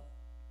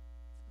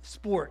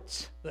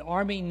sports. The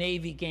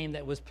Army-Navy game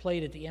that was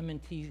played at the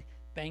M&T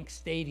Bank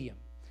Stadium.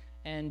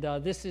 And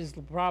this is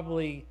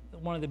probably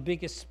one of the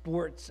biggest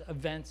sports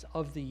events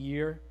of the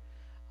year.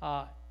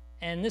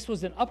 And this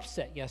was an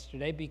upset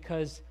yesterday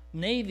because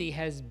Navy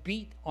has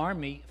beat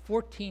Army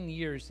 14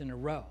 years in a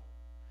row.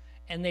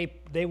 And the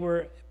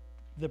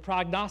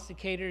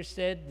prognosticators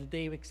said that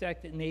they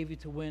expected Navy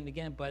to win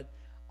again, but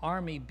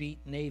Army beat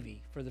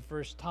Navy for the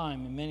first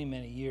time in many,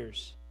 many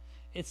years.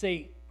 It's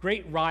a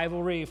great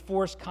rivalry, a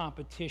forced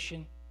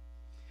competition,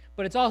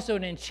 but it's also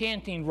an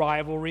enchanting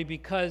rivalry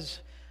because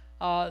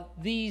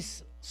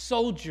these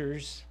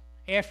soldiers,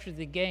 after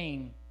the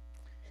game,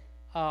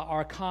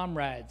 are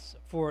comrades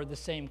for the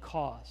same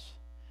cause.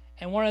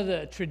 And one of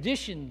the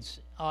traditions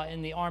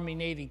in the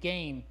Army-Navy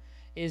game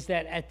is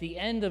that at the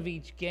end of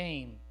each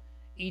game,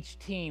 each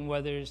team,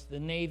 whether it's the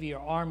Navy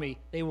or Army,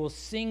 they will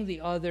sing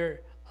the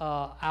other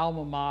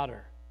alma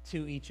mater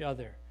to each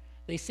other.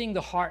 They sing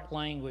the heart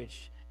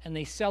language, and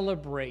they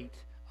celebrate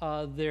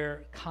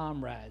their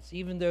comrades,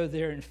 even though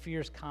they're in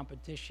fierce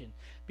competition,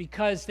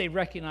 because they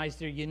recognize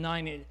they're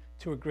united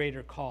to a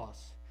greater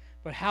cause.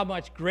 But how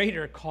much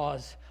greater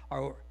cause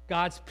are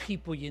God's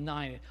people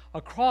united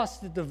across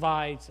the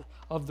divides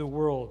of the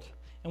world?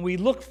 And we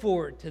look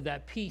forward to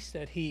that peace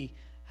that he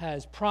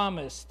has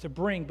promised to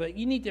bring. But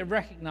you need to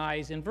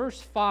recognize in verse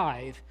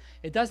 5,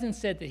 it doesn't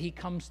say that he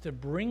comes to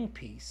bring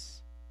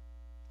peace.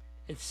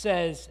 It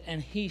says,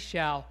 and he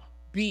shall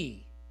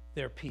be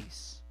their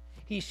peace.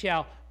 He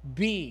shall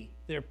be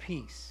their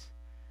peace.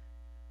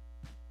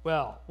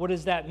 Well, what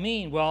does that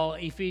mean? Well,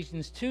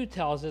 Ephesians 2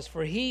 tells us,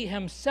 for he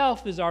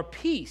himself is our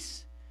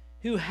peace,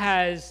 who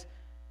has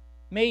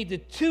made the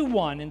two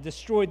one and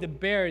destroyed the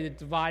barrier, the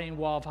dividing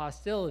wall of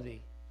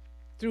hostility.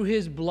 Through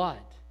his blood,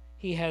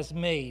 he has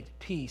made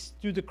peace.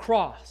 Through the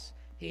cross,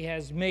 he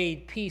has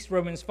made peace.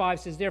 Romans 5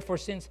 says, therefore,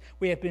 since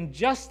we have been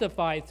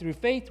justified through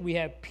faith, we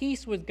have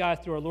peace with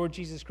God through our Lord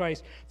Jesus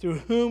Christ, through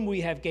whom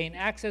we have gained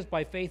access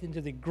by faith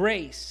into the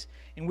grace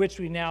in which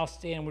we now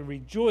stand. We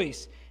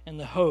rejoice in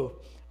the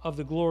hope of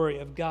the glory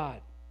of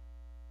God.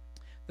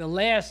 The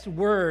last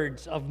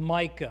words of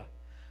Micah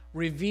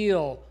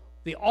reveal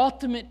the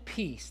ultimate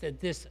peace that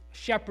this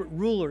shepherd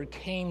ruler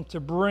came to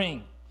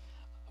bring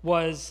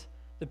was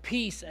the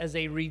peace as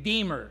a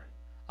redeemer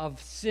of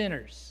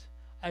sinners,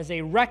 as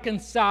a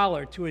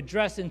reconciler to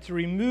address and to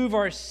remove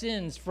our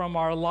sins from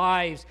our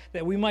lives,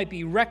 that we might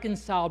be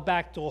reconciled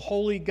back to a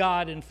holy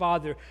God and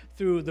Father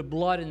through the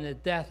blood and the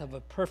death of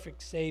a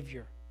perfect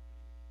Savior.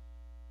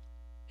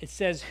 It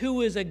says,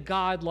 who is a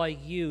God like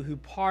you who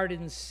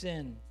pardons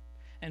sin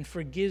and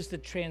forgives the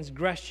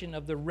transgression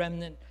of the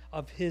remnant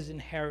of his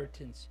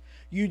inheritance?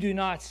 You do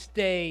not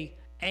stay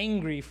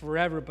angry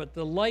forever, but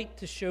delight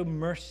to show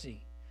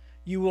mercy.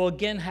 You will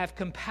again have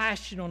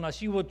compassion on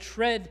us. You will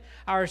tread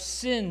our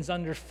sins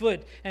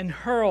underfoot and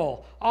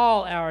hurl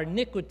all our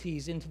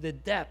iniquities into the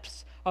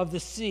depths of the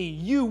sea.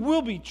 You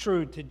will be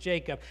true to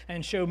Jacob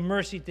and show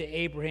mercy to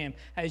Abraham,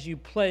 as you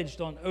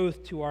pledged on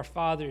oath to our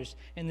fathers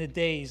in the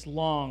days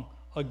long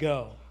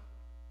ago.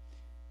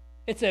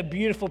 It's a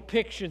beautiful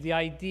picture, the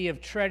idea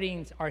of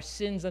treading our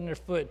sins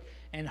underfoot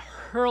and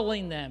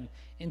hurling them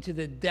into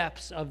the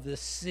depths of the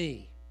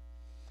sea.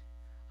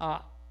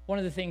 One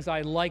of the things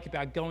I like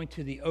about going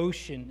to the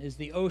ocean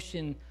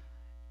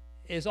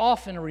is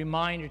often a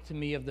reminder to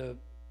me of the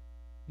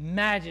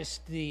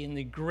majesty and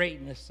the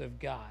greatness of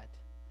God.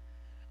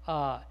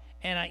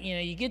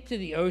 You get to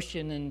the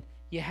ocean and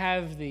you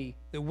have the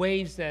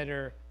waves that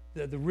are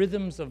the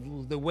rhythms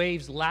of the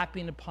waves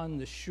lapping upon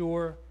the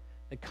shore.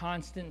 The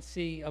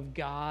constancy of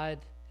God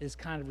is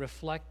kind of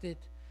reflected.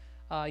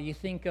 You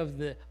think of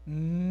the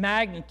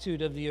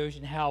magnitude of the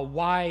ocean, how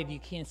wide you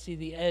can't see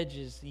the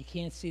edges, you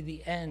can't see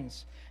the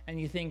ends. And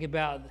you think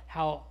about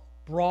how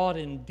broad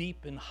and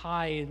deep and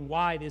high and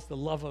wide is the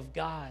love of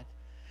God.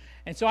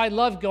 And so I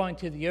love going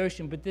to the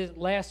ocean. But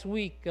last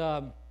week,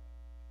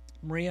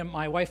 Maria,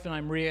 my wife and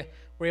I, Maria,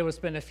 were able to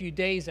spend a few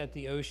days at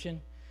the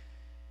ocean.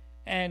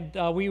 And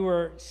we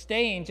were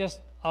staying just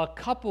a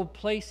couple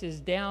places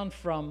down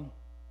from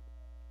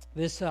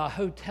this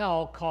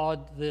hotel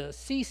called the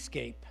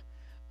Seascape.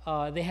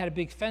 They had a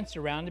big fence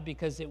around it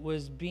because it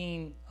was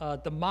being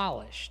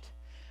demolished.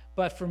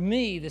 But for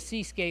me, the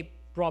Seascape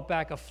brought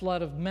back a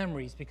flood of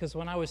memories, because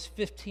when I was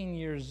 15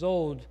 years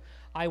old,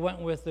 I went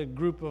with a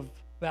group of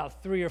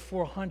about 300 or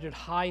 400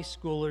 high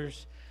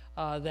schoolers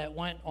that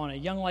went on a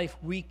Young Life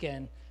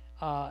weekend.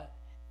 And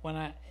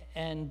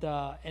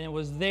it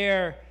was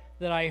there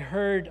that I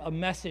heard a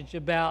message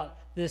about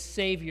this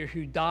Savior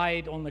who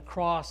died on the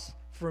cross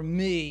for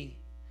me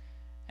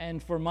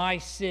and for my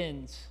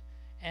sins.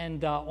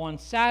 And on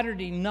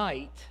Saturday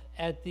night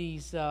at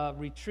these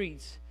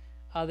retreats,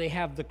 they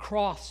have the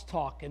cross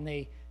talk, and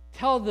they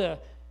tell the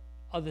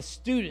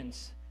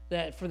students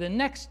that for the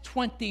next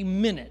 20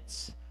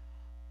 minutes,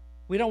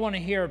 we don't want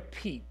to hear a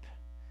peep.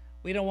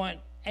 We don't want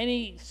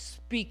any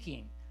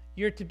speaking.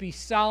 You're to be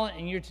silent,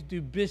 and you're to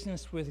do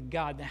business with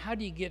God. Now, how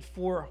do you get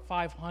 400 or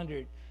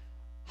 500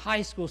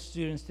 high school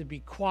students to be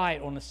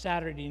quiet on a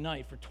Saturday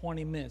night for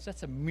 20 minutes?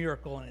 That's a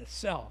miracle in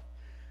itself.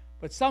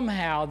 But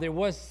somehow there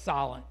was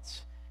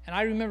silence. And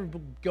I remember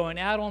going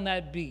out on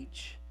that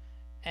beach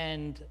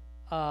and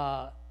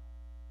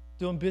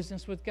doing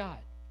business with God,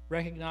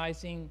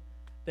 recognizing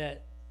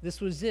that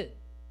this was it.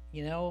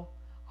 You know,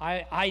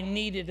 I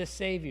needed a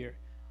Savior,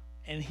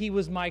 and He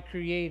was my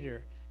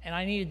Creator, and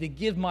I needed to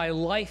give my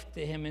life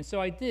to Him. And so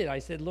I did. I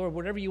said, Lord,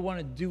 whatever you want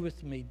to do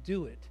with me,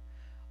 do it.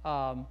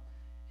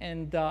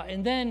 And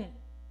then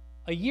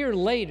a year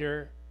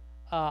later,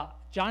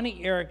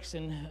 Johnny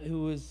Erickson,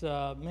 who was,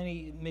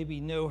 many maybe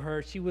know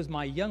her, she was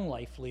my Young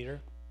Life leader.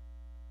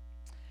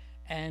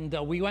 And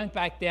we went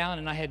back down,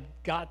 and I had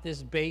got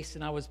this bass,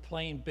 and I was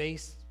playing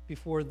bass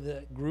before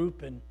the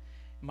group. And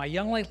my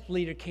Young Life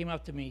leader came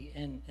up to me,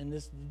 and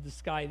this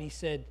guy, and he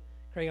said,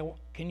 Craig,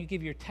 can you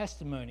give your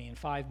testimony in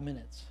 5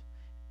 minutes?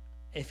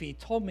 If he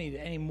told me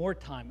any more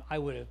time, I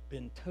would have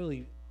been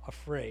totally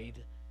afraid,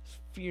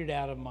 feared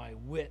out of my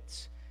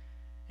wits.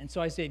 And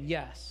so I said,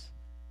 yes.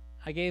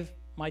 I gave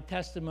my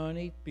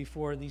testimony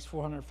before these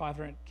 400,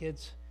 500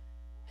 kids.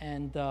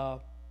 And,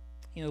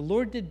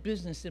 Lord did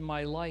business in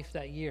my life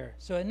that year.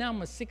 So now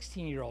I'm a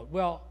 16-year-old.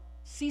 Well,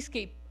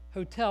 Seascape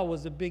Hotel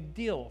was a big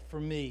deal for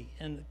me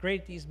and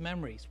created these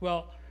memories.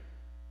 Well,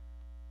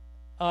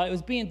 it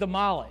was being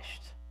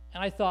demolished.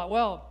 And I thought,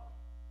 well,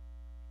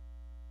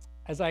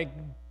 as I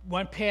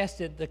went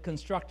past it, the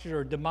constructors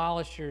or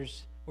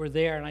demolishers were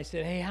there, and I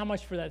said, hey, how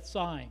much for that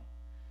sign?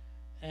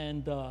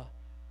 And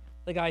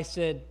the guy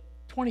said,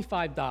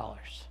 $25.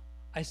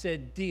 I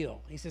said,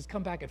 deal. He says,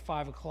 come back at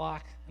 5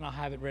 o'clock, and I'll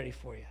have it ready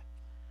for you.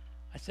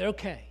 I said,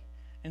 okay.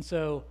 And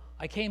so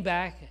I came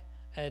back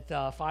at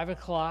 5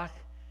 o'clock,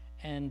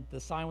 and the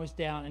sign was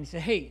down, and he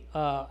said, hey,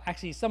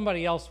 actually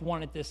somebody else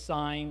wanted this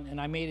sign, and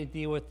I made a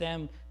deal with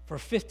them for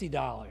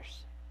 $50.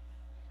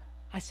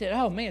 I said,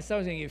 oh, man, so I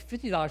was going to give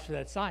 $50 for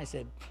that sign. I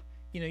said,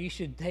 you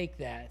should take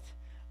that.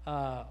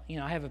 I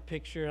have a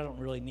picture. I don't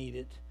really need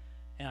it.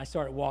 And I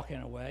started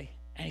walking away.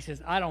 And he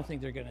says, I don't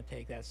think they're going to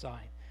take that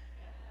sign.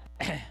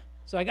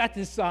 So I got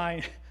this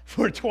sign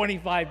for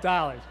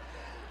 $25.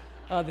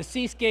 The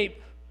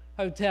Seascape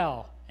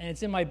Hotel, and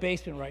it's in my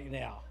basement right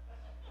now.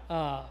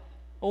 Well,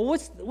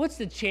 what's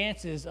the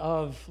chances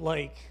of,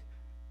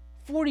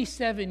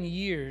 47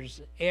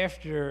 years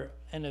after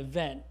an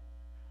event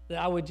that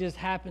I would just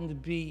happen to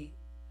be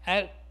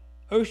at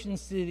Ocean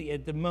City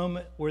at the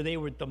moment where they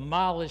would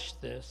demolish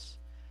this,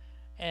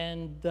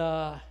 and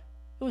it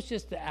was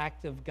just the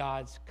act of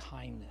God's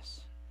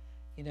kindness,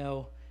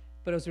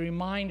 But it was a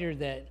reminder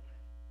that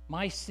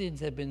my sins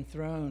have been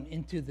thrown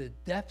into the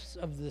depths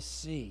of the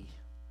sea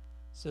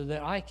so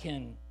that I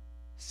can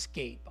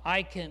escape.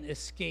 I can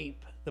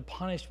escape the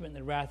punishment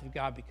and the wrath of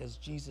God because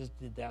Jesus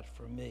did that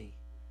for me.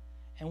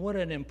 And what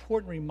an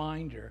important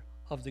reminder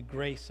of the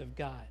grace of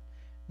God.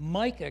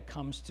 Micah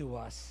comes to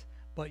us,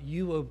 but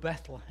you, O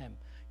Bethlehem,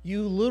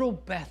 you little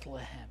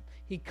Bethlehem,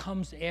 he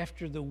comes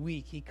after the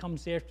weak. He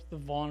comes after the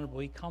vulnerable.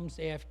 He comes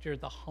after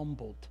the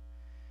humbled.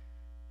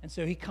 And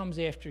so he comes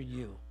after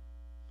you.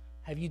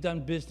 Have you done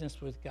business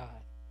with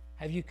God?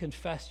 Have you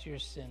confessed your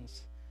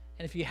sins?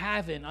 And if you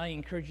haven't, I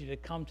encourage you to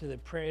come to the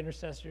prayer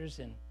intercessors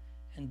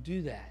and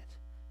do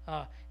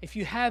that. If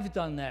you have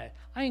done that,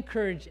 I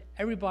encourage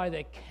everybody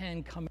that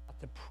can come out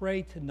to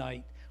pray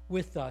tonight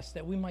with us,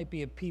 that we might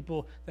be a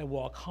people that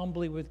walk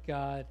humbly with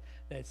God,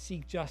 that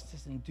seek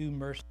justice and do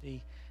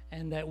mercy,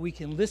 and that we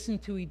can listen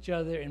to each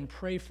other and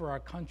pray for our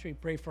country,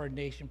 pray for our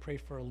nation, pray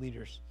for our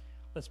leaders.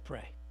 Let's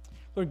pray.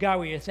 Lord God,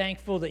 we are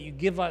thankful that you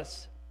give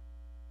us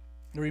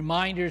the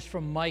reminders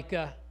from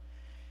Micah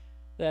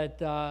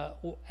that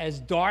as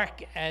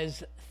dark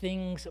as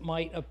things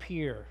might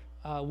appear,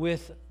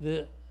 with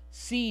the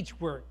siege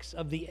works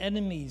of the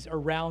enemies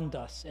around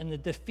us and the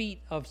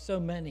defeat of so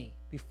many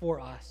before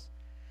us,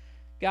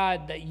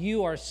 God, that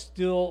you are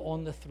still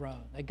on the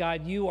throne. That,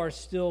 God, you are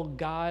still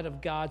God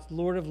of gods,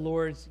 Lord of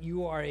lords.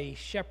 You are a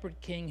shepherd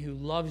king who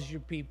loves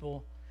your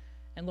people.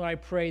 And Lord, I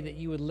pray that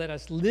you would let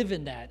us live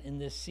in that in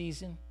this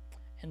season,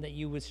 and that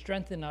you would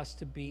strengthen us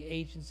to be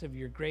agents of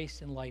your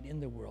grace and light in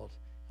the world.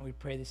 And we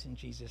pray this in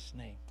Jesus'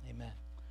 name. Amen.